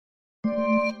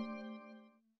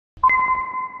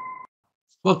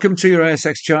Welcome to your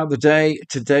ASX chart of the day.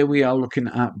 Today we are looking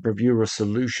at Bravura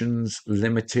Solutions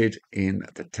Limited in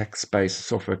the tech space,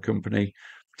 software company,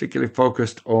 particularly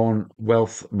focused on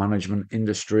wealth management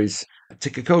industries.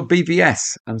 Ticker code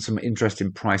BVS and some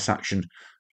interesting price action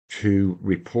to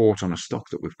report on a stock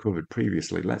that we've covered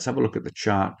previously. Let's have a look at the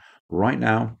chart right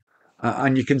now.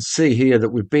 And you can see here that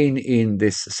we've been in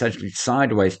this essentially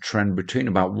sideways trend between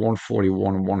about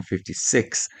 141 and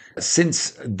 156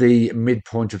 since the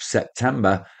midpoint of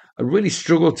September. I really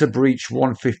struggled to breach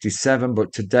 157,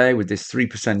 but today with this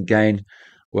 3% gain,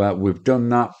 well, we've done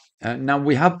that. Now,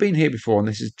 we have been here before, and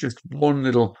this is just one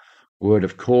little word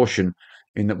of caution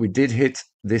in that we did hit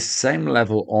this same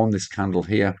level on this candle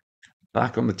here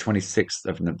back on the 26th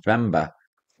of November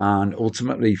and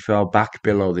ultimately fell back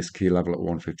below this key level at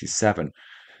 157.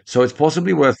 So it's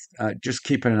possibly worth just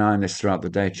keeping an eye on this throughout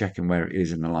the day, checking where it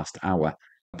is in the last hour.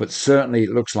 But certainly it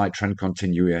looks like trend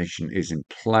continuation is in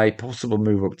play, possible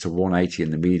move up to 180 in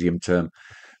the medium term.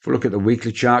 If we look at the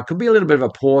weekly chart, could be a little bit of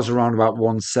a pause around about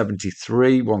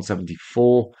 173,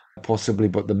 174 possibly,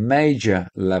 but the major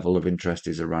level of interest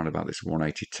is around about this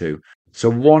 182.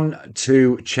 So one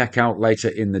to check out later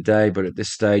in the day, but at this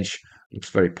stage, looks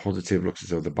very positive. Looks as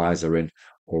though the buyers are in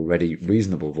already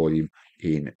reasonable volume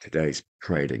in today's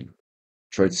trading.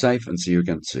 Trade safe and see you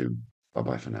again soon. Bye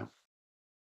bye for now.